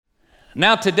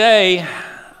Now today,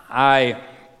 I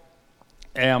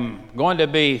am going to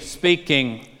be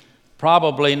speaking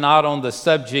probably not on the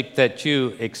subject that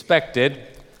you expected,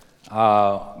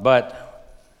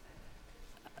 but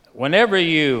whenever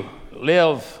you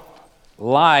live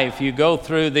life, you go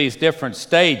through these different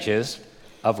stages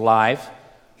of life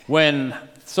when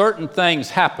certain things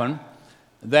happen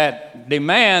that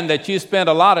demand that you spend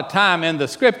a lot of time in the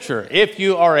Scripture if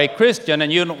you are a Christian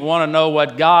and you want to know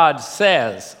what God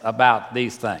says about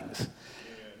these things.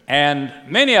 And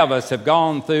many of us have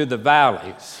gone through the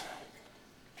valleys.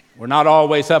 We're not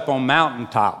always up on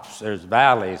mountaintops. There's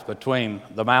valleys between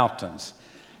the mountains.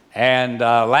 And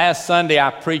last Sunday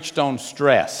I preached on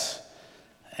stress.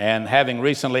 And having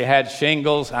recently had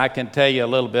shingles, I can tell you a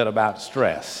little bit about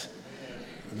stress.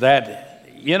 That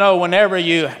whenever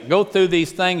you go through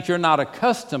these things you're not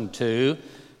accustomed to,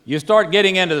 you start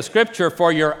getting into the Scripture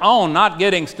for your own, not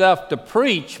getting stuff to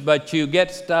preach, but you get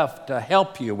stuff to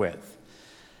help you with.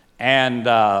 And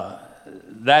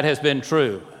that has been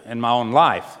true in my own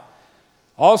life.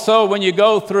 Also, when you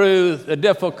go through the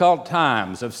difficult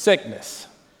times of sickness,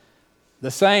 the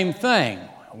same thing.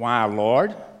 Why,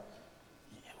 Lord,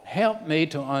 help me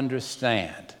to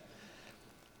understand.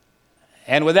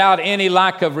 And without any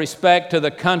lack of respect to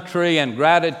the country and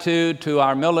gratitude to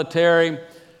our military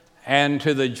and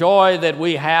to the joy that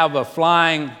we have of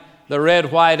flying the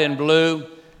red, white, and blue,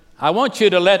 I want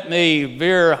you to let me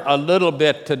veer a little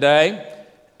bit today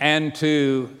and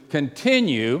to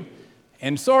continue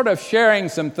in sort of sharing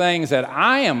some things that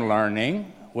I am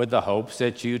learning with the hopes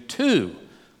that you too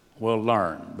will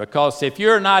learn. Because if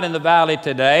you're not in the valley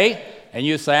today, and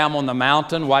you say, I'm on the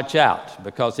mountain, watch out,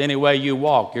 because any way you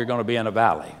walk, you're going to be in a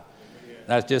valley.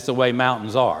 That's just the way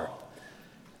mountains are.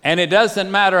 And it doesn't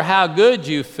matter how good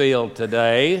you feel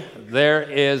today, there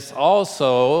is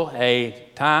also a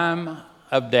time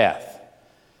of death.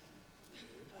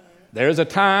 There's a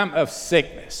time of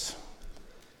sickness.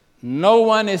 No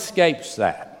one escapes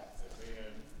that.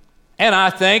 And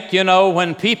I think,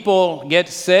 when people get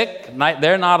sick,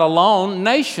 they're not alone.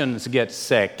 Nations get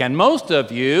sick. And most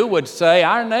of you would say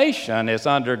our nation is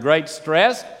under great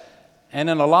stress and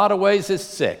in a lot of ways is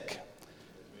sick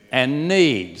and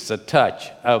needs a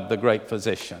touch of the great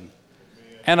physician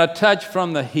and a touch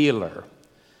from the healer.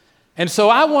 And so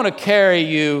I want to carry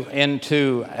you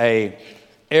into an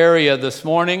area this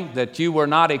morning that you were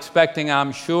not expecting,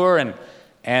 I'm sure.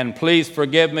 And please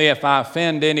forgive me if I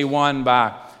offend anyone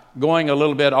by going a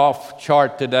little bit off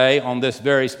chart today on this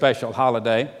very special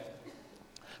holiday.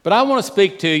 But I want to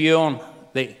speak to you on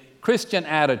the Christian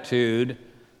attitude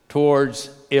towards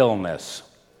illness.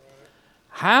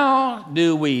 How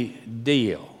do we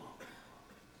deal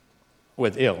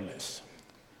with illness?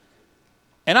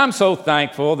 And I'm so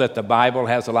thankful that the Bible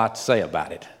has a lot to say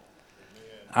about it.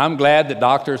 I'm glad that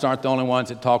doctors aren't the only ones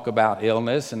that talk about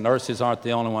illness, and nurses aren't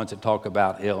the only ones that talk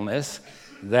about illness,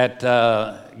 that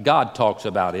God talks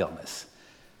about illness.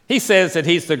 He says that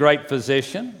He's the great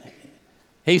physician.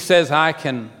 He says, I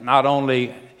can not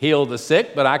only heal the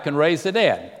sick, but I can raise the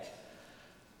dead.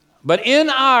 But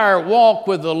in our walk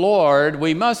with the Lord,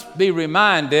 we must be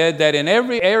reminded that in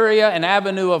every area and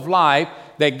avenue of life,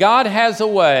 that God has a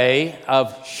way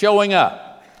of showing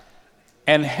up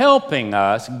and helping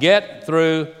us get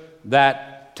through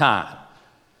that time.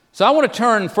 So I want to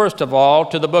turn, first of all,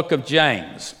 to the book of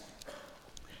James.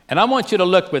 And I want you to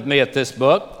look with me at this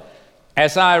book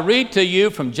as I read to you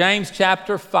from James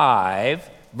chapter 5,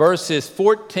 verses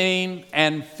 14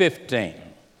 and 15.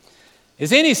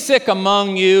 Is any sick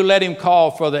among you? Let him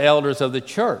call for the elders of the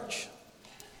church.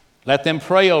 Let them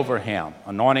pray over him,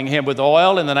 anointing him with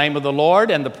oil in the name of the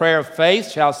Lord, and the prayer of faith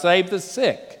shall save the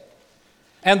sick.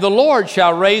 And the Lord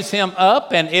shall raise him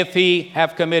up, and if he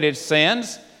have committed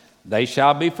sins, they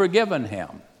shall be forgiven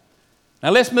him. Now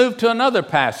let's move to another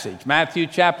passage, Matthew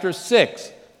chapter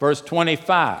 6, verse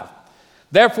 25.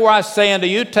 Therefore I say unto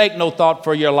you, take no thought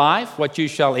for your life, what you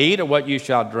shall eat or what you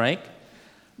shall drink,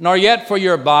 nor yet for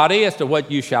your body as to what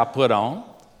you shall put on.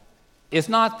 Is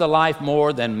not the life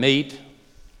more than meat,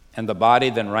 and the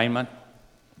body than raiment?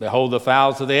 Behold the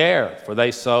fowls of the air, for they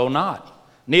sow not,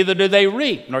 neither do they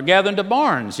reap, nor gather into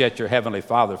barns, yet your heavenly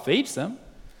Father feeds them.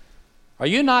 Are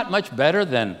you not much better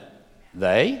than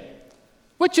they?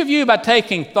 Which of you by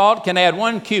taking thought can add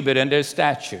 1 cubit into his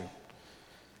stature?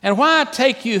 And why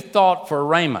take you thought for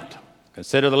raiment?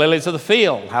 Consider the lilies of the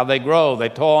field, how they grow, they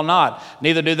toil not,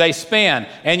 neither do they spin.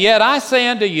 And yet I say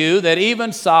unto you that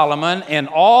even Solomon in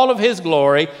all of his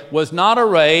glory was not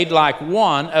arrayed like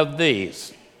one of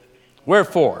these.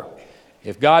 Wherefore,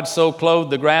 if God so clothed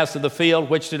the grass of the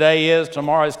field, which today is,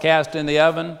 tomorrow is cast in the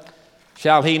oven,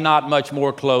 shall he not much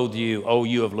more clothe you, O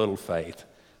you of little faith?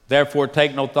 Therefore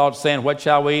take no thought, saying, what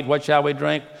shall we eat? What shall we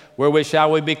drink? Wherewith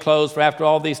shall we be clothed? For after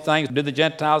all these things do the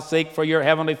Gentiles seek, for your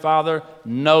heavenly Father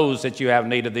knows that you have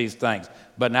need of these things.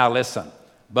 But now listen.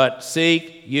 But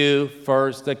seek you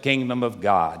first the kingdom of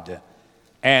God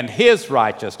and his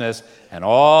righteousness, and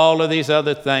all of these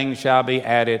other things shall be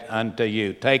added unto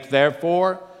you. Take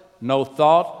therefore no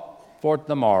thought for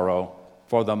the morrow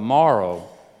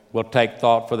will take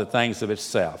thought for the things of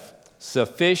itself.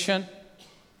 Sufficient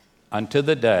unto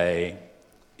the day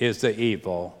is the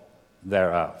evil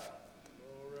thereof.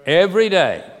 Every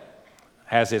day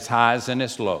has its highs and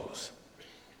its lows.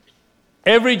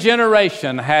 Every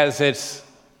generation has its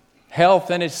health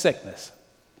and its sickness,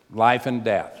 life and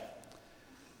death.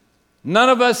 None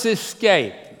of us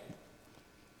escape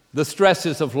the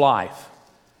stresses of life.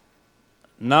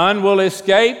 None will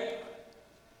escape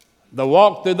the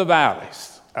walk through the valleys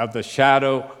of the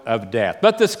shadow of death.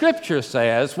 But the Scripture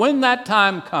says, when that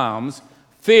time comes,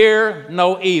 fear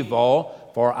no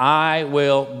evil, for I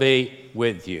will be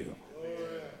with you.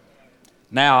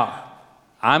 Now,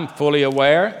 I'm fully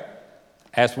aware,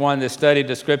 as one that studied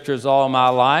the Scriptures all my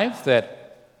life,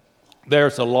 that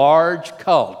there's a large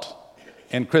cult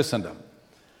in Christendom.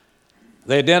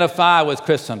 They identify with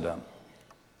Christendom,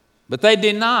 but they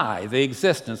deny the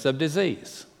existence of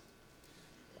disease.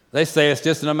 They say it's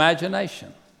just an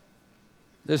imagination.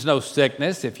 There's no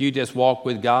sickness. If you just walk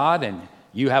with God and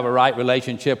you have a right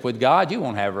relationship with God, you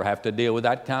won't ever have to deal with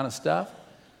that kind of stuff.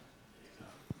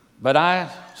 But I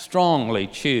strongly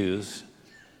choose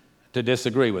to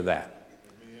disagree with that.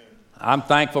 I'm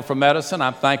thankful for medicine.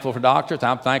 I'm thankful for doctors.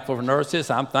 I'm thankful for nurses.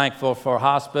 I'm thankful for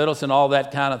hospitals and all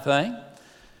that kind of thing.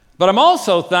 But I'm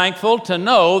also thankful to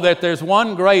know that there's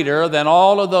one greater than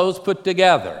all of those put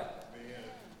together.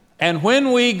 And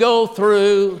when we go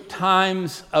through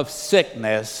times of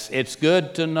sickness, it's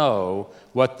good to know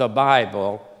what the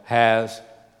Bible has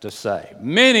to say.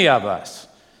 Many of us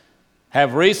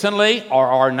have recently or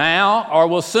are now or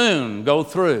will soon go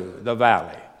through the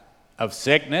valley of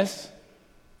sickness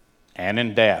and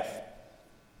in death.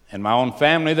 In my own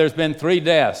family, there's been 3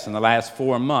 deaths in the last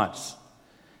 4 months.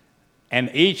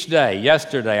 And each day,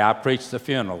 yesterday, I preached the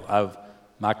funeral of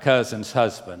my cousin's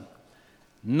husband.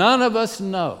 None of us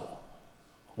know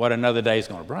what another day is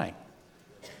going to bring.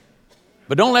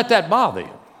 But don't let that bother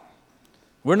you.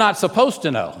 We're not supposed to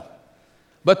know.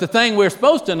 But the thing we're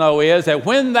supposed to know is that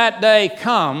when that day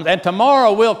comes, and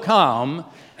tomorrow will come,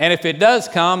 and if it does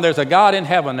come, there's a God in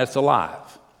heaven that's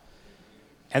alive.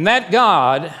 And that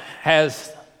God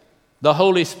has the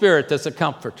Holy Spirit that's a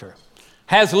comforter,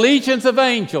 has legions of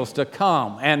angels to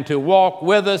come and to walk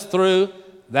with us through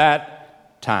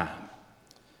that time.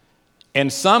 In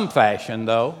some fashion,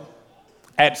 though,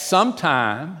 at some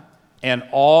time in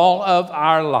all of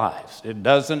our lives, it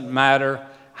doesn't matter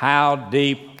how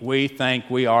deep we think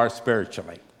we are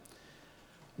spiritually,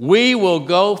 we will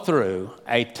go through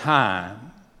a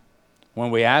time when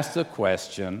we ask the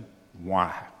question,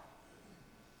 why?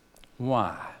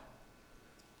 Why?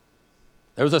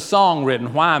 There was a song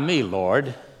written, "Why me,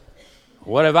 Lord?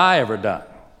 What have I ever done?"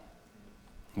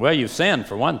 Well, you've sinned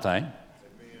for one thing.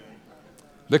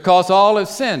 Because all have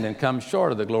sinned and come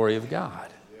short of the glory of God.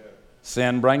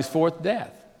 Sin brings forth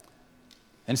death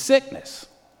and sickness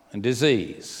and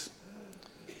disease.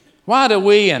 Why do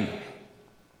we and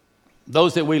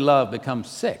those that we love become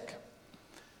sick?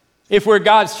 If we're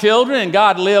God's children and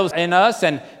God lives in us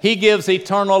and He gives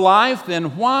eternal life,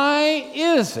 then why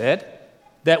is it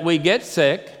that we get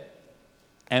sick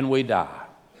and we die?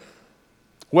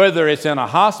 Whether it's in a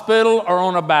hospital or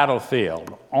on a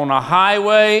battlefield, on a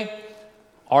highway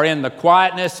or in the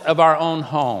quietness of our own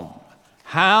home,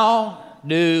 how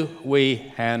do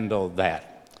we handle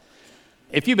that?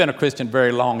 If you've been a Christian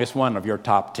very long, it's one of your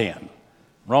top 10.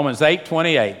 Romans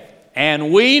 8:28.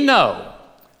 And we know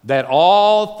that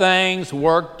all things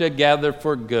work together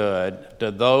for good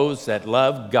to those that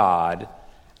love God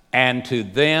and to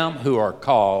them who are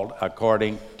called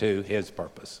according to His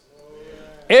purpose.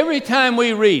 Every time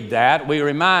we read that, we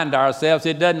remind ourselves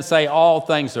it doesn't say all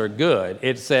things are good.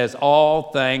 It says all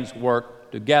things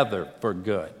work together for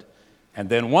good. And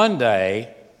then one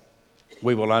day,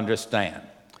 we will understand.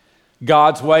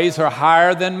 God's ways are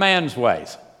higher than man's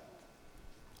ways.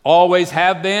 Always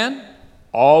have been,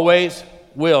 always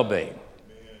will be.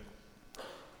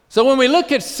 So when we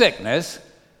look at sickness,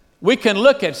 we can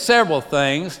look at several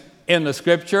things in the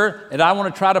Scripture, and I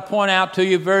want to try to point out to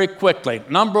you very quickly.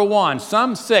 Number one,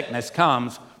 some sickness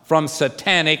comes from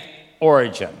satanic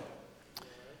origin.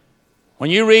 When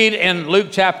you read in Luke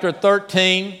chapter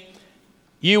 13,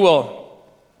 you will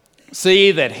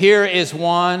see that here is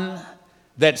one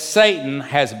that Satan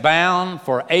has bound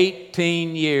for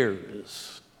 18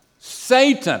 years.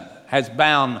 Satan has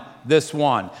bound this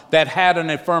one that had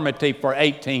an infirmity for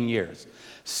 18 years.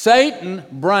 Satan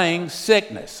brings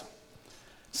sickness.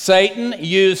 Satan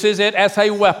uses it as a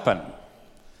weapon.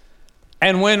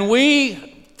 And when we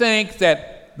think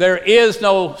that there is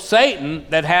no Satan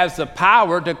that has the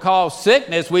power to cause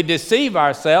sickness, we deceive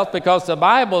ourselves, because the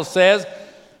Bible says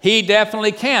he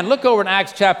definitely can. Look over in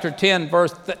Acts chapter 10,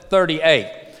 verse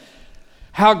 38.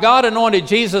 How God anointed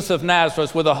Jesus of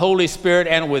Nazareth with the Holy Spirit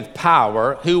and with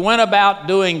power, who went about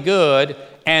doing good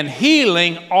and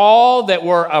healing all that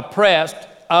were oppressed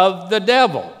of the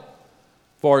devil,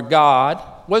 for God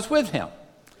was with him.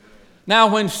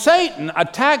 Now, when Satan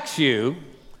attacks you,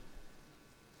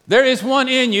 there is one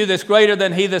in you that's greater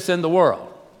than he that's in the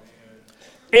world.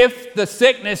 If the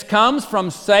sickness comes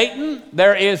from Satan,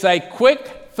 there is a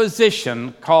quick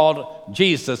physician called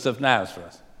Jesus of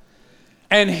Nazareth.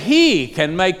 And he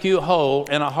can make you whole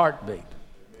in a heartbeat.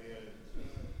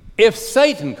 If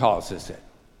Satan causes it.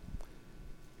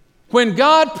 When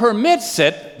God permits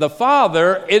it, the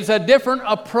Father, is a different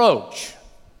approach.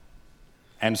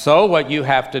 And so what you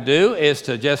have to do is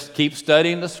to just keep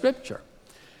studying the Scripture.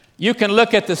 You can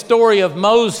look at the story of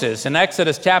Moses in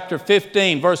Exodus chapter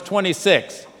 15, verse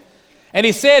 26. And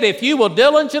he said, if you will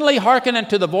diligently hearken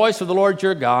unto the voice of the Lord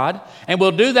your God, and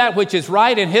will do that which is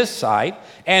right in his sight,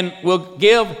 and will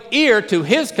give ear to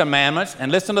his commandments,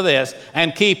 and listen to this,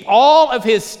 and keep all of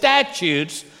his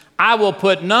statutes, I will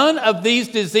put none of these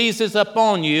diseases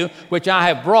upon you, which I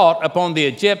have brought upon the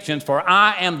Egyptians, for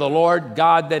I am the Lord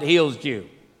God that heals you.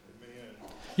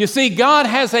 Amen. You see, God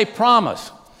has a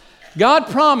promise. God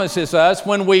promises us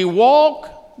when we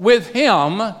walk with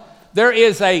him, there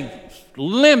is a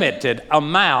limited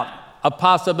amount of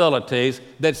possibilities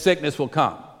that sickness will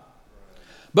come.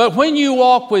 But when you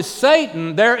walk with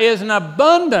Satan, there is an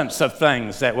abundance of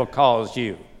things that will cause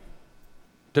you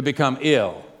to become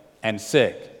ill and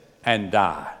sick and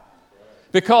die.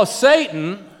 Because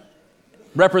Satan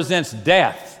represents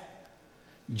death.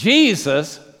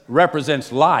 Jesus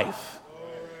represents life.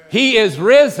 He is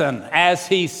risen, as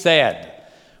he said.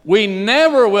 We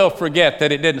never will forget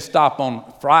that it didn't stop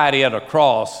on Friday at a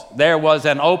cross. There was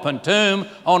an open tomb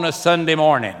on a Sunday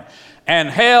morning. And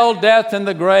hell, death, and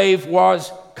the grave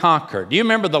was conquered. Do you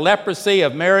remember the leprosy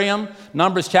of Miriam?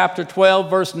 Numbers chapter 12,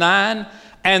 verse 9.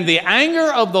 And the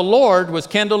anger of the Lord was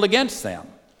kindled against them.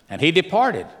 And he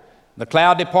departed. The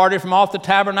cloud departed from off the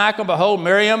tabernacle. Behold,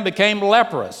 Miriam became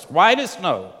leprous, white as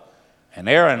snow. And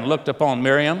Aaron looked upon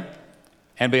Miriam,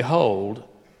 and behold,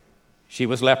 she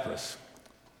was leprous.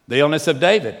 The illness of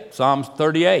David, Psalms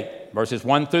 38, verses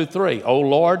 1 through 3. O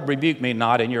Lord, rebuke me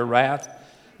not in your wrath,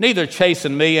 neither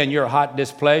chasten me in your hot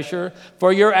displeasure.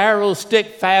 For your arrows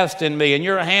stick fast in me, and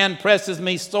your hand presses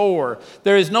me sore.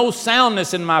 There is no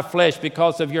soundness in my flesh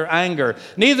because of your anger,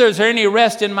 neither is there any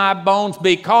rest in my bones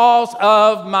because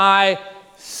of my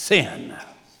sin.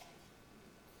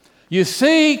 You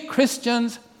see,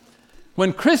 Christians,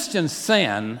 when Christians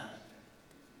sin,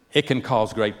 it can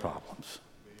cause great problems.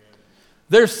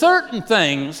 There's certain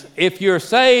things, if you're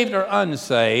saved or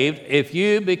unsaved, if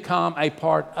you become a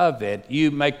part of it,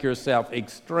 you make yourself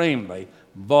extremely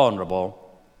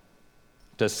vulnerable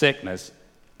to sickness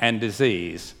and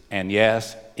disease, and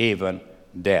yes, even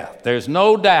death. There's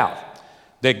no doubt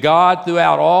that God,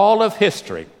 throughout all of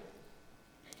history,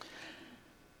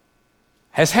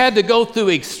 has had to go through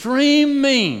extreme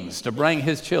means to bring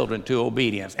his children to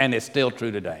obedience, and it's still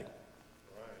true today.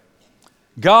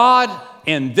 God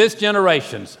in this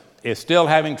generation is still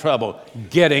having trouble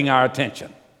getting our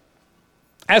attention.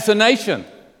 As a nation,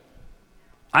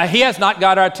 he has not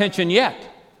got our attention yet.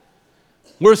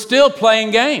 We're still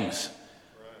playing games.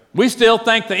 We still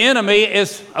think the enemy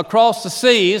is across the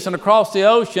seas and across the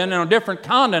ocean and on different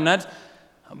continents,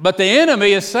 but the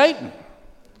enemy is Satan.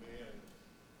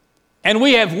 And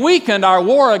we have weakened our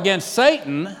war against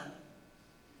Satan,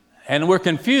 and we're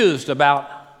confused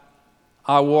about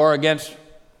our war against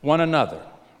one another.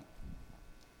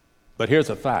 But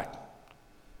here's a fact.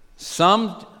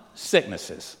 Some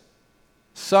sicknesses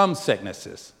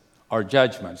are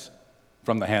judgments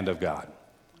from the hand of God.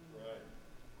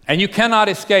 And you cannot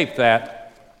escape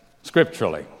that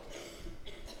scripturally.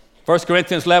 1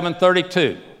 Corinthians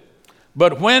 11:32.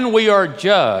 But when we are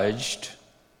judged,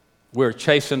 we're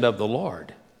chastened of the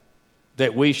Lord,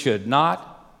 that we should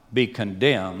not be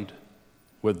condemned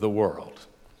with the world.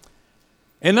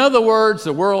 In other words,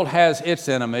 the world has its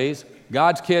enemies,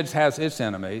 God's kids has its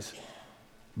enemies,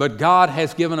 but God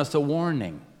has given us a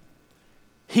warning.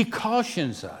 He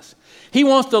cautions us. He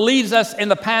wants to lead us in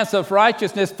the paths of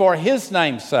righteousness for his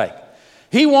name's sake.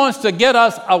 He wants to get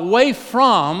us away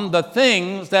from the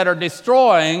things that are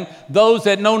destroying those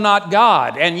that know not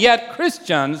God. And yet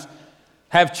Christians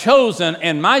have chosen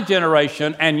in my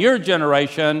generation and your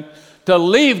generation to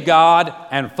leave God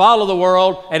and follow the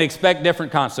world and expect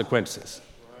different consequences.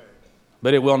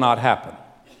 But it will not happen.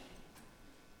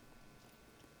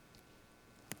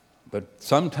 But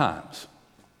sometimes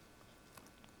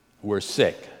we're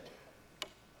sick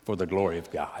for the glory of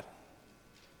God.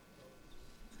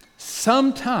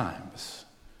 Sometimes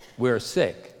we're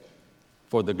sick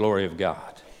for the glory of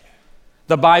God.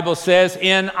 The Bible says,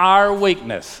 in our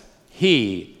weakness,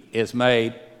 He is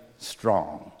made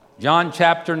strong. John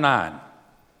chapter 9.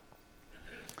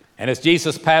 And as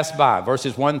Jesus passed by,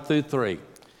 verses 1 through 3,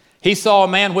 He saw a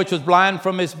man which was blind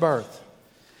from his birth.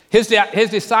 His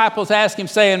disciples asked Him,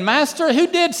 saying, Master, who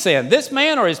did sin, this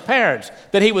man or his parents,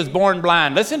 that he was born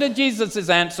blind? Listen to Jesus'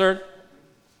 answer.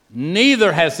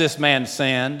 Neither has this man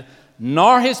sinned,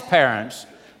 nor his parents,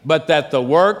 but that the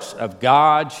works of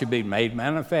God should be made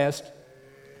manifest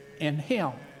in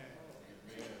him.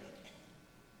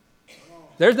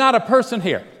 There's not a person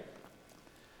here.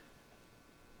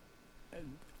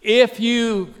 If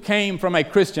you came from a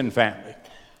Christian family,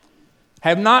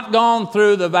 have not gone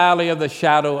through the valley of the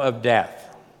shadow of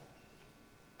death,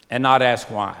 and not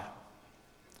asked why.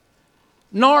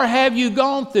 Nor have you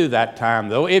gone through that time,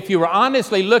 though, if you were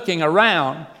honestly looking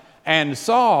around and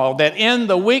saw that in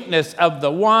the weakness of the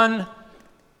one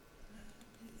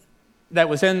that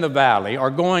was in the valley or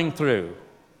going through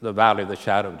the valley of the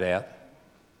shadow of death,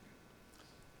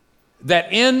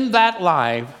 that in that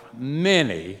life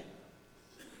many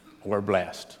were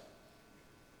blessed.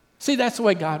 See, that's the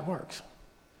way God works.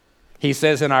 He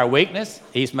says in our weakness,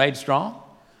 He's made strong.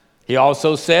 He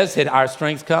also says that our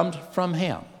strength comes from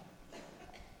Him.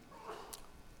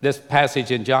 This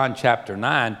passage in John chapter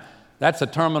 9, that's a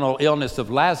terminal illness of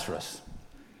Lazarus.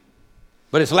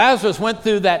 But as Lazarus went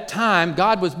through that time,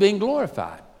 God was being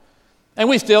glorified. And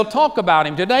we still talk about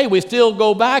Him today. We still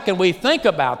go back and we think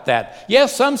about that.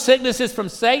 Yes, some sickness is from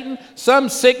Satan, some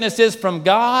sickness is from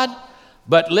God.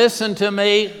 But listen to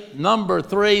me, number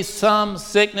 3, some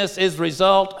sickness is a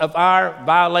result of our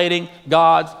violating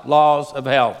God's laws of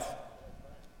health.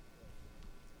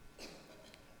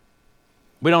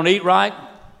 We don't eat right.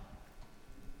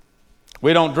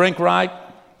 We don't drink right.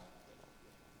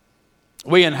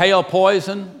 We inhale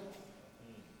poison.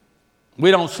 We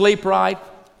don't sleep right.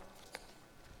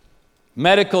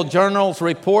 Medical journals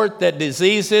report that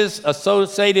diseases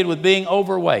associated with being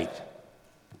overweight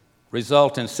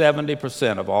result in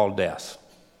 70% of all deaths.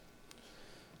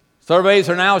 Surveys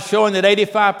are now showing that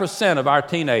 85% of our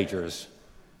teenagers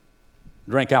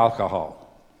drink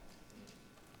alcohol.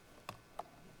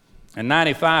 And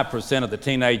 95% of the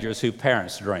teenagers whose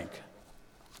parents drink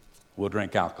will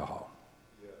drink alcohol.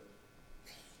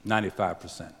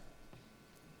 95%.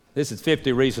 This is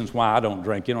 50 reasons why I don't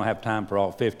drink. You don't have time for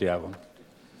all 50 of them.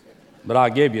 But I'll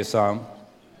give you some.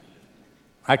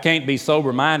 I can't be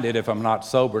sober-minded if I'm not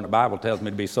sober, and the Bible tells me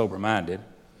to be sober-minded.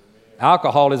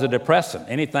 Alcohol is a depressant.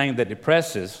 Anything that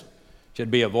depresses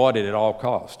should be avoided at all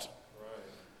costs.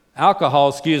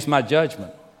 Alcohol skews my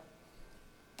judgment.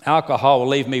 Alcohol will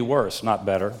leave me worse, not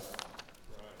better.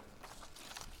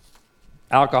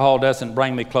 Alcohol doesn't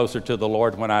bring me closer to the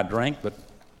Lord when I drink, but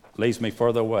leaves me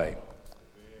further away.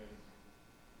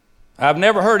 I've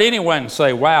never heard anyone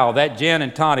say, wow, that gin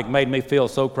and tonic made me feel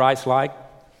so Christ-like.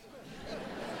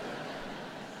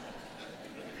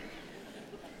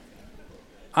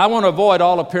 I want to avoid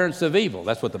all appearance of evil.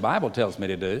 That's what the Bible tells me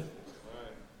to do.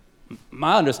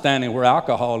 My understanding where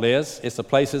alcohol is, it's the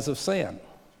places of sin,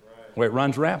 where it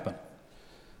runs rampant.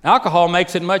 Alcohol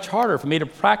makes it much harder for me to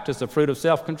practice the fruit of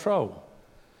self-control.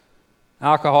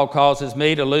 Alcohol causes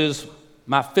me to lose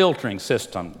my filtering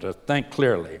system, to think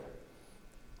clearly,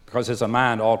 because it's a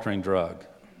mind-altering drug.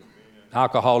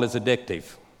 Alcohol is addictive.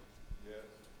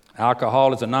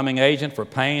 Alcohol is a numbing agent for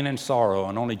pain and sorrow,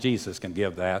 and only Jesus can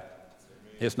give that.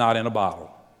 It's not in a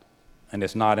bottle, and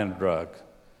it's not in a drug.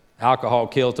 Alcohol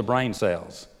kills the brain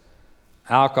cells.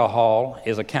 Alcohol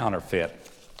is a counterfeit,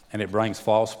 and it brings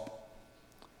false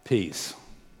peace.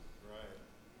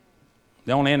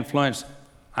 The only influence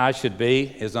I should be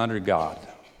is under God.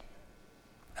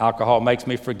 Alcohol makes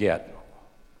me forget.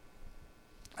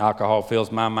 Alcohol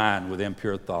fills my mind with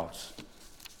impure thoughts.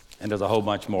 And there's a whole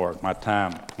bunch more. My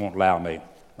time won't allow me.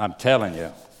 I'm telling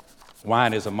you,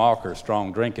 wine is a mocker,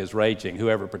 strong drink is raging.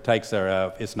 Whoever partakes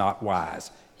thereof is not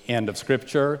wise. End of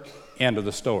Scripture, end of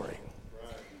the story.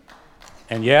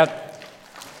 And yet,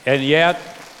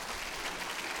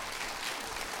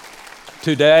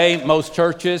 today, most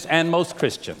churches and most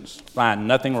Christians find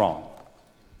nothing wrong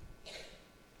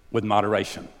with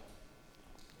moderation.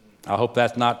 I hope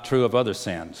that's not true of other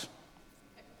sins.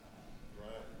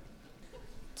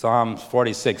 Psalms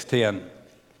 46:10,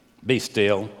 be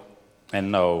still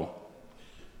and know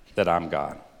that I'm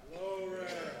God.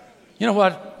 You know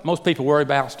what most people worry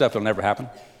about? Stuff that'll never happen.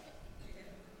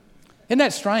 Isn't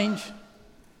that strange?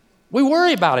 We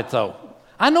worry about it though.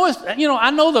 I know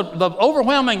the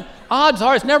overwhelming odds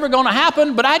are it's never going to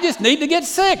happen, but I just need to get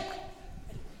sick.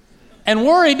 And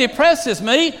worry depresses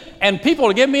me, and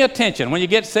people give me attention. When you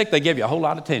get sick, they give you a whole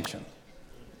lot of attention.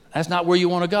 That's not where you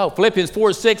want to go. Philippians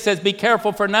 4:6 says, be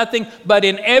careful for nothing, but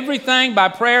in everything by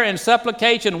prayer and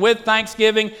supplication with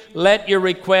thanksgiving, let your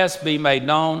requests be made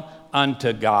known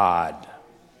unto God.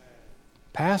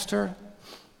 Pastor,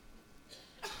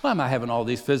 why am I having all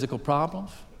these physical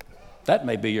problems? That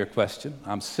may be your question.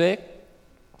 I'm sick.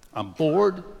 I'm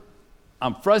bored.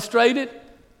 I'm frustrated.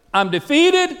 I'm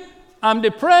defeated. I'm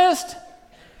depressed.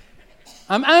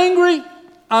 I'm angry.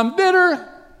 I'm bitter.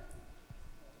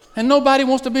 And nobody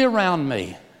wants to be around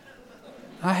me.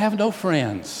 I have no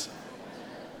friends.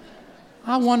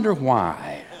 I wonder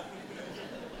why.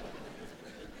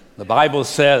 The Bible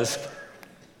says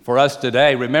for us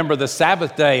today, remember the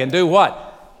Sabbath day and do what?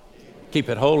 Keep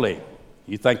it holy.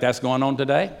 You think that's going on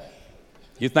today?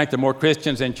 You think there are more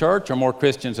Christians in church or more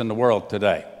Christians in the world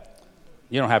today?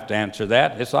 You don't have to answer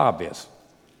that. It's obvious.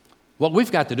 What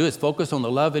we've got to do is focus on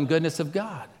the love and goodness of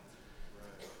God.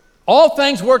 All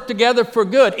things work together for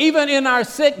good. Even in our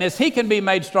sickness, He can be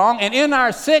made strong. And in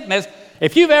our sickness,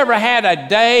 if you've ever had a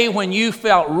day when you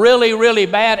felt really, really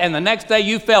bad and the next day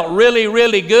you felt really,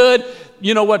 really good,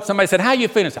 you know what? Somebody said, how you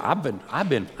feeling? I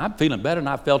said, I'm feeling better than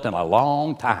I felt in a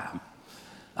long time.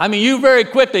 I mean, you very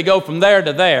quickly go from there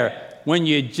to there when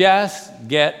you just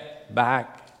get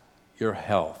back your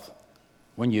health.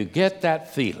 When you get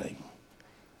that feeling,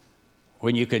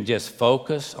 when you can just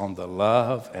focus on the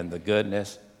love and the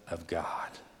goodness of God.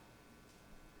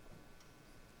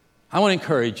 I want to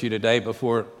encourage you today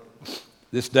before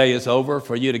this day is over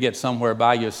for you to get somewhere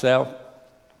by yourself.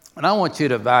 And I want you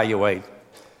to evaluate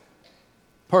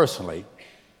personally,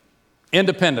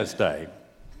 Independence Day,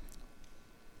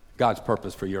 God's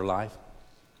purpose for your life.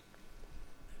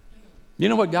 You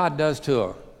know what God does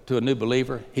to a new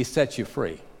believer? He sets you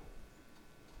free.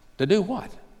 To do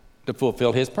what? To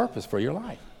fulfill His purpose for your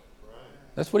life.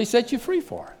 That's what He set you free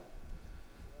for.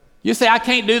 You say, I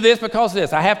can't do this because of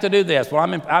this. I have to do this. Well,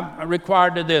 I'm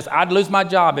required to do this. I'd lose my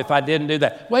job if I didn't do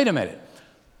that. Wait a minute.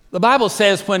 The Bible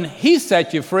says when He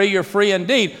set you free, you're free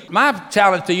indeed. My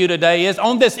challenge to you today is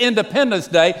on this Independence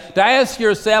Day to ask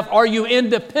yourself, are you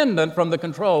independent from the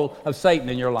control of Satan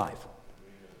in your life?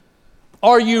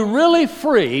 Are you really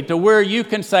free to where you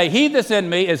can say, He that's in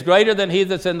me is greater than he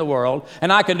that's in the world,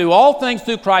 and I can do all things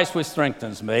through Christ which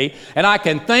strengthens me, and I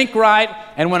can think right,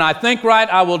 and when I think right,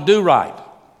 I will do right.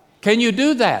 Can you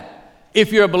do that?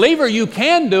 If you're a believer, you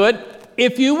can do it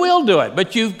if you will do it,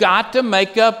 but you've got to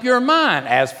make up your mind.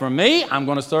 As for me, I'm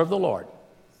going to serve the Lord.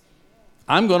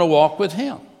 I'm going to walk with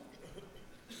Him.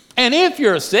 And if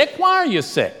you're sick, why are you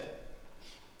sick?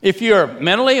 If you're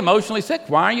mentally, emotionally sick,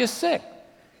 why are you sick?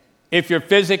 If you're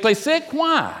physically sick,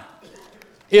 why?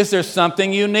 Is there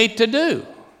something you need to do?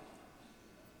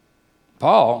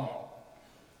 Paul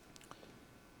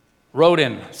wrote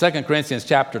in 2 Corinthians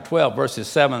chapter 12, verses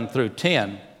 7 through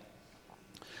 10,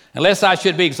 unless I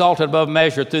should be exalted above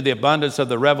measure through the abundance of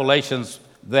the revelations,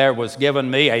 there was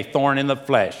given me a thorn in the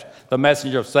flesh, the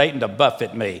messenger of Satan to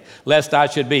buffet me, lest I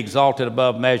should be exalted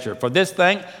above measure. For this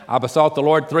thing I besought the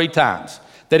Lord 3 times,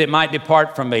 that it might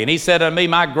depart from me. And He said unto me,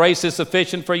 my grace is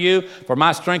sufficient for you, for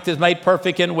my strength is made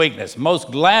perfect in weakness. Most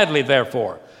gladly,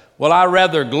 therefore, will I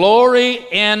rather glory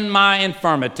in my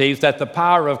infirmities, that the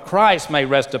power of Christ may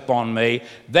rest upon me.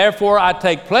 Therefore I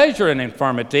take pleasure in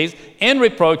infirmities, in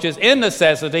reproaches, in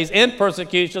necessities, in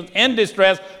persecutions, in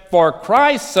distress, for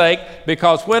Christ's sake,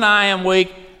 because when I am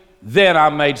weak, then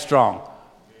I'm made strong.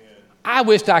 I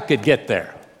wished I could get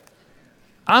there.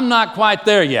 I'm not quite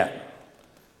there yet.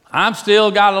 I'm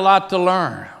still got a lot to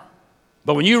learn.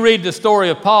 But when you read the story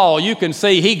of Paul, you can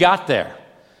see he got there.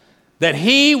 That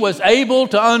he was able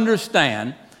to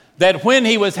understand that when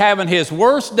he was having his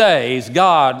worst days,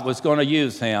 God was going to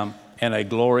use him in a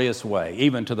glorious way,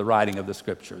 even to the writing of the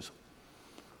Scriptures.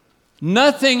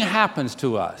 Nothing happens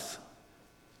to us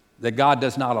that God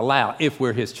does not allow if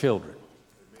we're His children.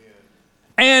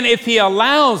 And if He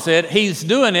allows it, He's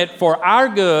doing it for our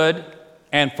good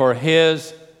and for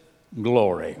His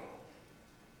glory. In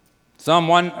Psalm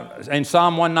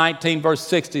 119, verse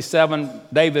 67,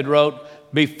 David wrote,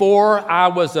 before I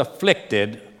was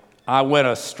afflicted, I went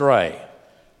astray,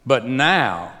 but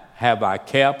now have I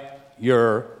kept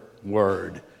your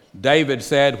word. David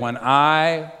said, when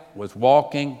I was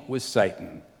walking with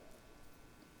Satan,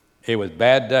 it was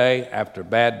bad day after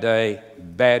bad day,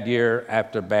 bad year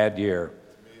after bad year.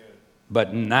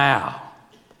 But now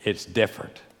it's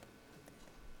different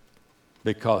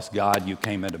because, God, you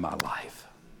came into my life.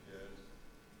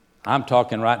 I'm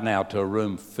talking right now to a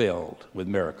room filled with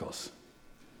miracles.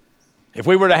 If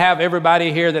we were to have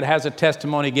everybody here that has a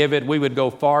testimony give it, we would go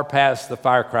far past the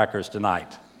firecrackers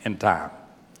tonight in time.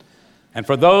 And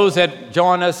for those that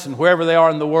join us and wherever they are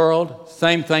in the world,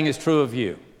 same thing is true of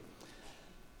you.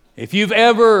 If you've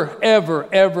ever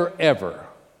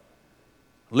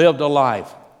lived a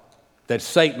life that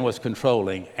Satan was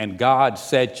controlling and God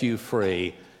set you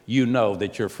free, you know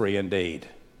that you're free indeed.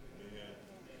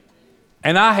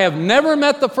 And I have never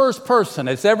met the first person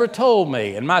that's ever told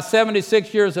me in my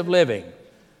 76 years of living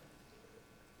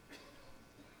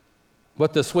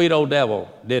what the sweet old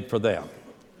devil did for them.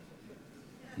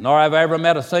 Nor have I ever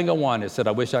met a single one that said,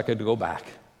 I wish I could go back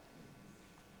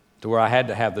to where I had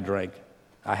to have the drink.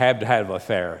 I had to have the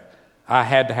affair. I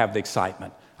had to have the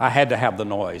excitement. I had to have the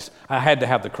noise. I had to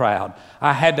have the crowd.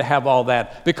 I had to have all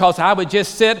that because I would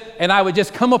just sit and I would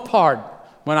just come apart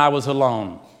when I was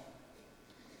alone.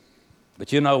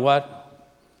 But you know what?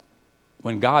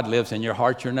 When God lives in your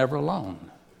heart, you're never alone.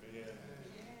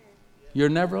 You're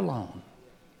never alone.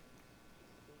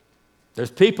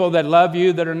 There's people that love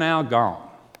you that are now gone.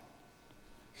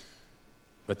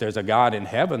 But there's a God in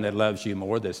heaven that loves you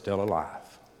more that's still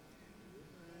alive.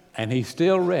 And he's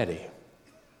still ready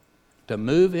to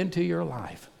move into your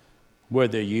life,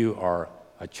 whether you are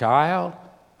a child,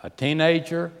 a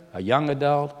teenager, a young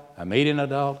adult, a medium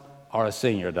adult, or a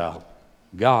senior adult.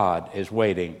 God is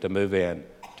waiting to move in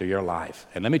to your life.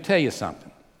 And let me tell you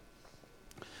something.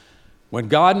 When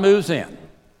God moves in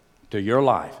to your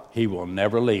life, he will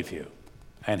never leave you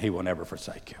and he will never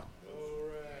forsake you.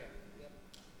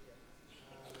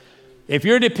 If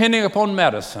you're depending upon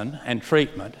medicine and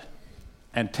treatment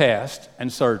and tests and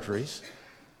surgeries,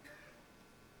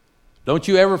 don't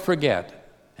you ever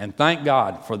forget and thank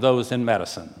God for those in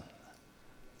medicine,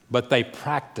 but they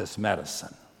practice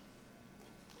medicine.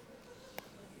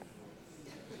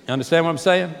 You understand what I'm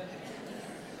saying?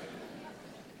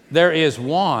 There is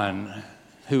one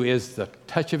who is the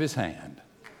touch of his hand.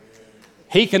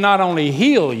 He can not only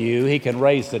heal you, he can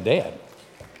raise the dead.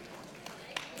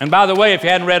 And by the way, if you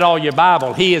hadn't read all your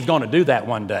Bible, he is going to do that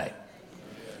one day.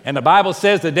 And the Bible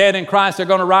says the dead in Christ are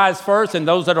going to rise first, and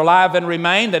those that are alive and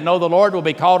remain that know the Lord will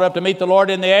be called up to meet the Lord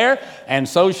in the air, and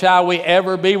so shall we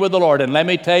ever be with the Lord. And let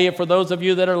me tell you, for those of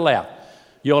you that are left,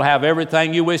 you'll have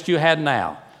everything you wished you had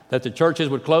now, that the churches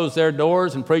would close their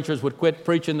doors and preachers would quit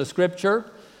preaching the Scripture,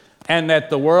 and that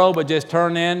the world would just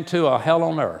turn into a hell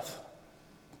on earth,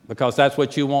 because that's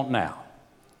what you want now.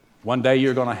 One day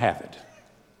you're going to have it,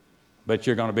 but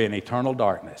you're going to be in eternal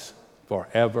darkness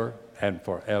forever and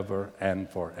forever and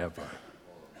forever.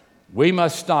 We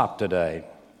must stop today.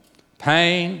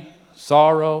 Pain,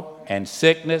 sorrow, and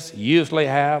sickness usually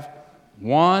have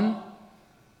one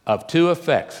of two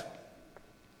effects.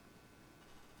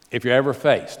 If you're ever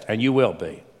faced, and you will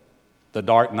be, the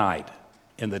dark night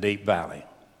in the deep valley.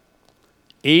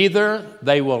 Either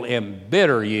they will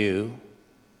embitter you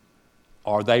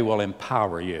or they will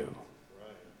empower you.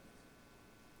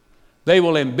 They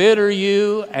will embitter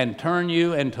you and turn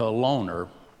you into a loner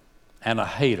and a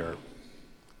hater.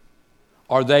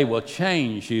 Or they will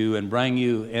change you and bring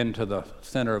you into the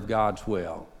center of God's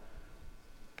will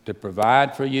to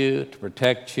provide for you, to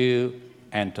protect you,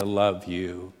 and to love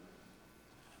you.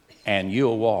 And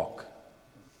you'll walk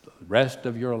the rest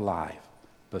of your life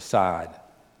beside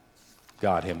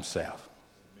God himself.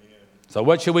 Amen. So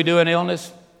what should we do in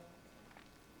illness?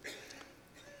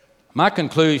 My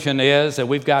conclusion is that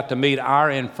we've got to meet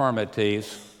our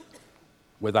infirmities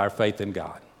with our faith in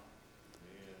God.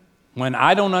 When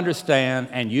I don't understand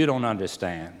and you don't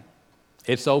understand,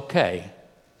 it's okay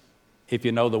if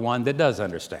you know the one that does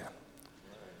understand.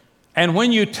 And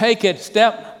when you take it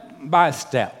step by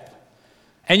step,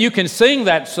 and you can sing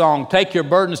that song, take your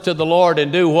burdens to the Lord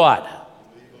and do what?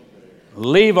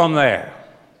 Leave them there.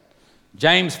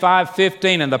 James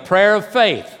 5:15, and the prayer of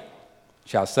faith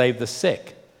shall save the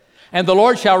sick. And the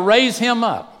Lord shall raise him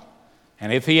up,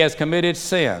 and if he has committed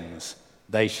sins,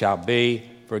 they shall be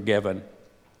forgiven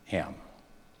him.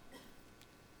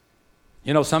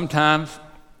 You know, sometimes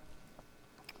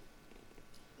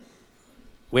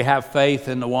we have faith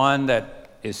in the one that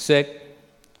is sick.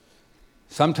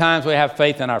 Sometimes we have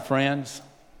faith in our friends.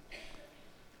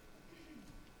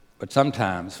 But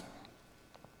sometimes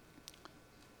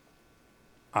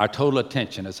our total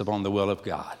attention is upon the will of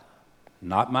God.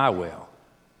 Not my will,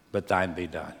 but thine be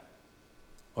done.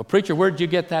 Well, preacher, where did you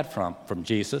get that from? From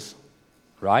Jesus,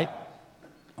 right?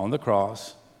 On the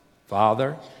cross.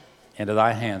 Father, into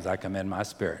thy hands I commend my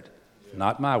spirit.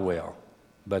 Not my will,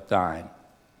 but thine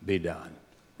be done.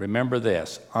 Remember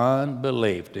this,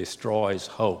 unbelief destroys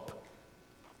hope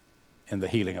in the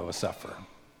healing of a sufferer.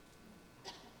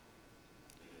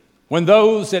 When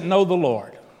those that know the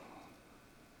Lord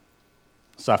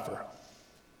suffer,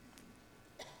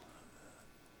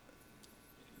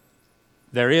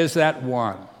 there is that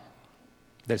one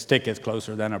that sticketh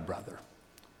closer than a brother.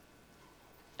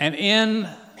 And in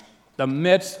the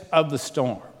midst of the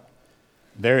storm,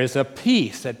 there is a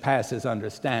peace that passes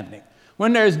understanding.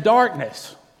 When there's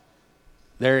darkness,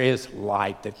 there is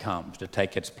light that comes to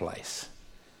take its place.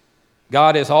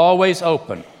 God is always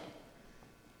open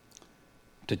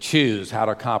to choose how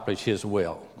to accomplish his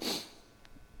will.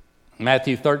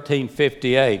 Matthew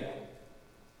 13:58,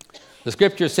 the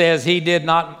scripture says, he did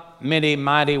not many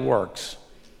mighty works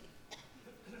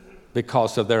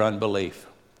because of their unbelief.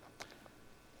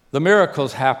 The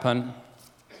miracles happen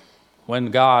when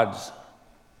God's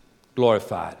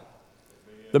glorified.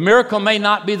 The miracle may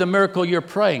not be the miracle you're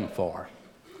praying for,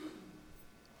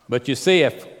 but you see,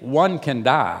 if one can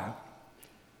die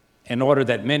in order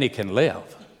that many can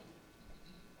live,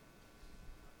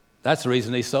 that's the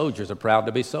reason these soldiers are proud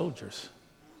to be soldiers.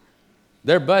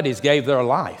 Their buddies gave their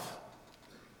life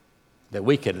that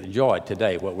we could enjoy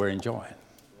today what we're enjoying.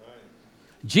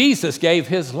 Jesus gave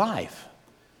his life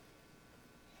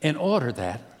in order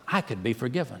that I could be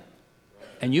forgiven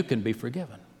and you can be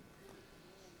forgiven.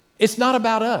 It's not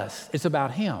about us, it's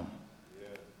about him.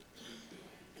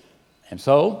 And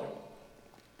so,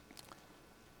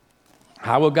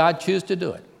 how will God choose to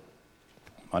do it?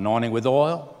 Anointing with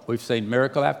oil. We've seen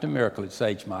miracle after miracle at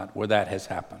Sagemont where that has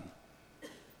happened.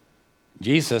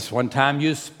 Jesus one time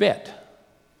used spit.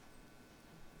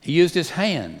 He used his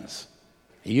hands.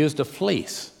 He used a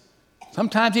fleece.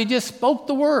 Sometimes he just spoke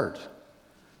the word.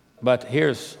 But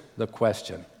here's the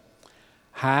question.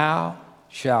 How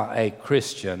shall a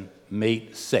Christian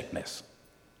meet sickness?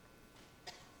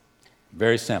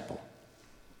 Very simple.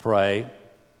 Pray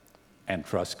and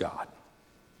trust God.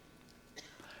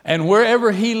 And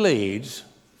wherever he leads,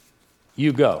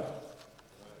 you go.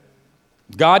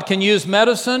 God can use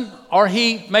medicine, or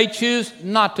he may choose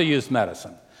not to use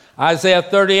medicine. Isaiah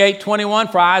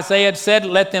 38:21, for Isaiah had said,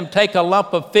 let them take a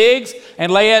lump of figs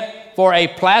and lay it for a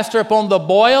plaster upon the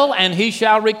boil, and he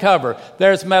shall recover.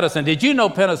 There's medicine. Did you know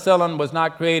penicillin was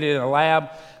not created in a lab?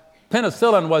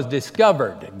 Penicillin was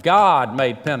discovered. God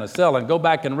made penicillin. Go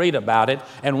back and read about it.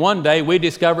 And one day we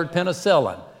discovered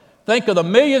penicillin. Think of the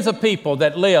millions of people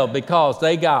that live because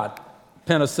they got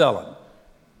penicillin.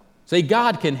 See,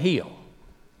 God can heal.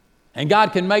 And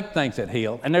God can make things that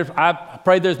heal. And I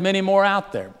pray there's many more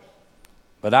out there.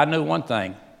 But I knew one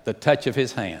thing, the touch of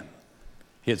his hand,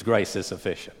 his grace is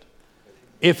sufficient.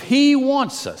 If he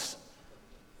wants us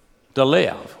to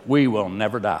live, we will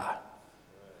never die.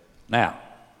 Now,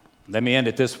 let me end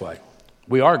it this way.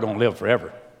 We are going to live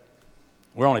forever.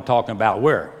 We're only talking about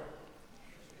where.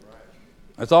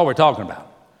 That's all we're talking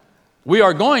about. We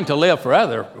are going to live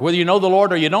forever. Whether you know the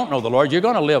Lord or you don't know the Lord, you're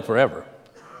going to live forever.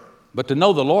 But to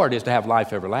know the Lord is to have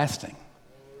life everlasting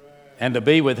and to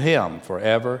be with him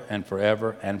forever and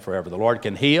forever and forever. The Lord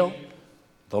can heal.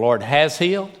 The Lord has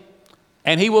healed.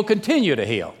 And he will continue to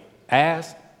heal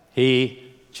as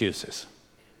he chooses.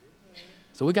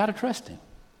 So we got to trust him.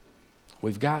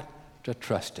 We've got to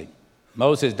trust him.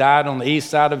 Moses died on the east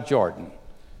side of Jordan.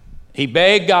 He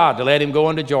begged God to let him go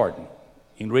into Jordan.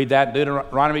 You can read that in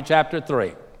Deuteronomy chapter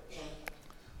 3.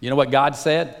 You know what God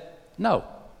said? No.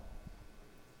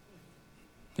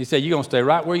 He said, you're going to stay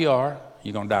right where you are.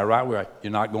 You're going to die right where you are.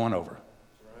 You're not going over.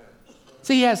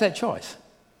 See, he has that choice.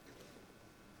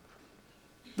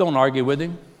 Don't argue with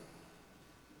him.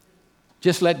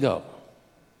 Just let go.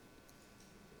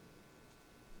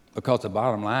 Because the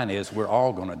bottom line is we're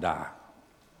all going to die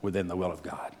within the will of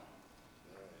God.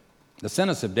 The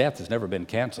sentence of death has never been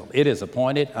canceled. It is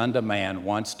appointed unto man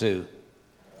once to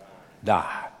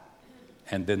die,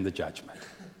 and then the judgment.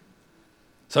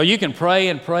 So you can pray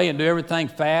and do everything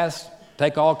fast,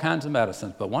 take all kinds of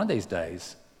medicines, but one of these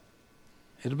days,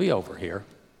 it'll be over here,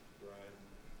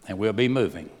 and we'll be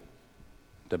moving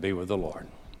to be with the Lord.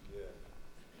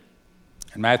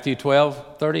 In Matthew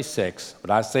 12:36, but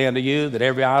I say unto you that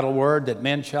every idle word that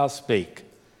men shall speak,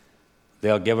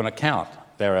 they'll give an account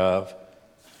thereof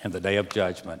in the day of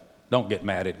judgment. Don't get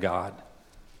mad at God.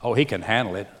 Oh, he can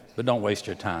handle it, but don't waste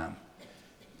your time.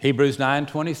 Hebrews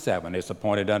 9:27, it's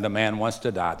appointed unto man once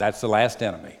to die. That's the last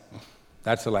enemy.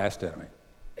 That's the last enemy.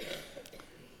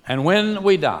 And when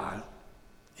we die,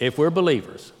 if we're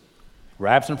believers, We're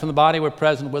absent from the body, we're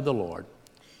present with the Lord.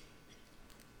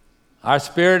 Our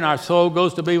spirit and our soul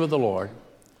goes to be with the Lord.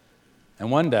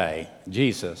 And one day,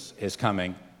 Jesus is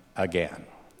coming again.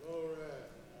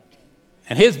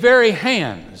 And his very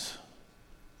hands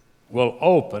will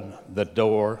open the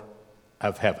door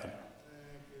of heaven.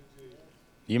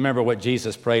 You remember what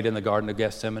Jesus prayed in the Garden of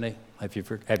Gethsemane?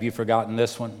 Have you forgotten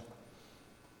this one?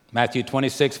 Matthew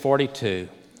 26:42.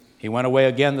 He went away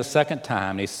again the second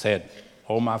time. And he said,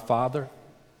 "Oh, my Father,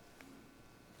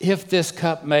 if this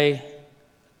cup may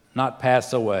not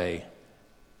pass away,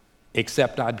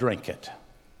 except I drink it,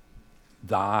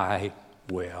 thy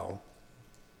will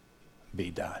be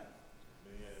done."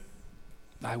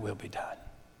 Thy will be done.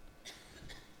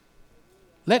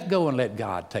 Let go and let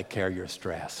God take care of your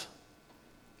stress.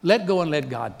 Let go and let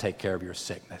God take care of your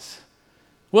sickness.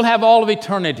 We'll have all of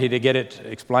eternity to get it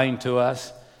explained to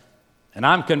us. And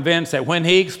I'm convinced that when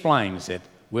he explains it,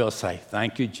 we'll say,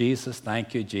 "Thank you, Jesus.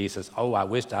 Thank you, Jesus. Oh, I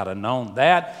wished I'd have known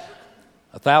that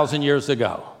 1,000 years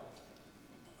ago."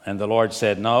 And the Lord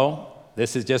said, "No,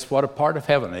 this is just what a part of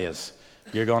heaven is.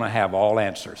 You're going to have all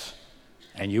answers,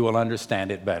 and you will understand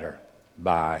it better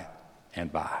by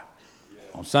and by."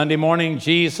 On Sunday morning,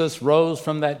 Jesus rose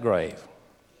from that grave.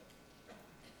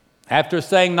 After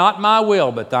saying, "Not my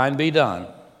will, but thine be done,"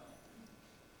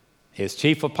 his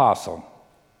chief apostle,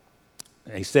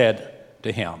 he said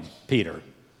to him, Peter,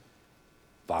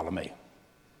 "Follow me."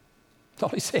 That's all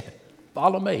he said.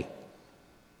 Follow me.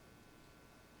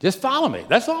 Just follow me.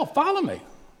 That's all. Follow me.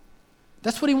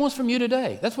 That's what he wants from you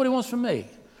today. That's what he wants from me.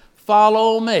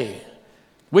 Follow me.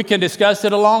 We can discuss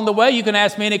it along the way. You can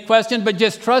ask me any question, but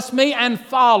just trust me and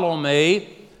follow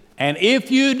me. And if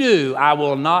you do, I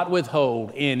will not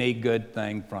withhold any good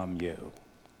thing from you.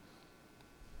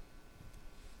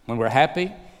 When we're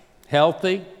happy,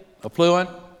 healthy, affluent,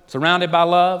 surrounded by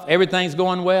love, everything's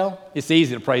going well, it's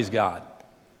easy to praise God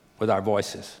with our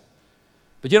voices.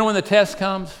 But you know when the test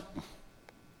comes?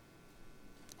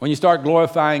 When you start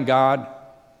glorifying God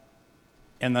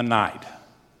in the night,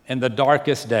 in the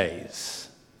darkest days,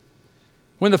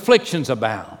 when afflictions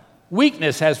abound,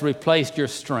 weakness has replaced your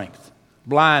strength,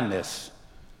 blindness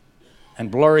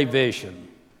and blurry vision,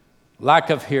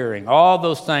 lack of hearing, all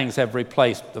those things have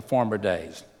replaced the former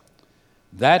days.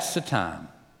 That's the time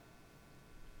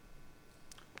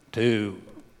to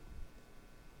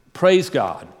praise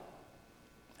God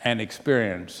and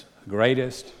experience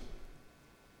greatest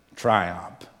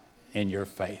triumph in your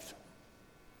faith.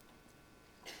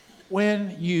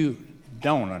 When you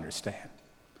don't understand,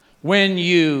 when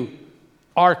you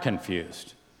are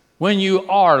confused, when you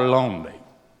are lonely,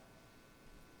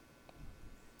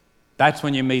 that's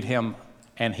when you meet him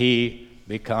and he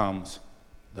becomes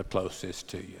the closest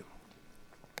to you.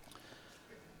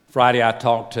 Friday I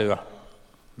talked to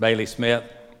Bailey Smith,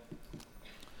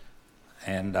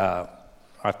 and I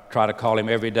try to call him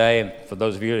every day. And for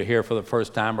those of you who are here for the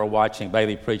first time or watching,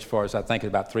 Bailey preached for us, I think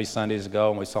about 3 Sundays ago,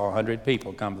 and we saw 100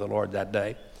 people come to the Lord that day.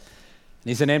 And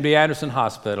he's in MD Anderson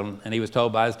Hospital, and he was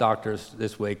told by his doctors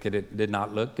this week that it did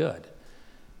not look good.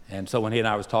 And so when he and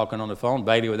I was talking on the phone,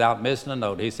 Bailey, without missing a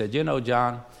note, he said, "You know,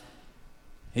 John,"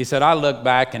 he said, "I look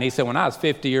back," and he said, "when I was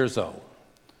 50 years old,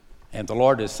 and the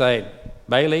Lord has said,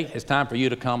 'Bailey, it's time for you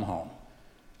to come home,'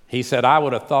 he said, I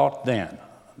would have thought then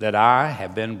that I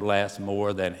have been blessed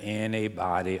more than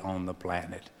anybody on the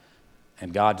planet.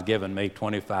 And God's given me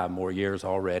 25 more years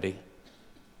already,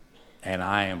 and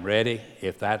I am ready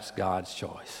if that's God's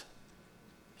choice."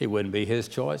 It wouldn't be his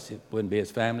choice. It wouldn't be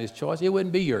his family's choice. It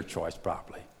wouldn't be your choice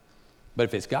probably. But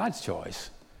if it's God's choice,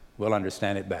 we'll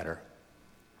understand it better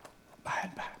by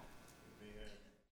and by.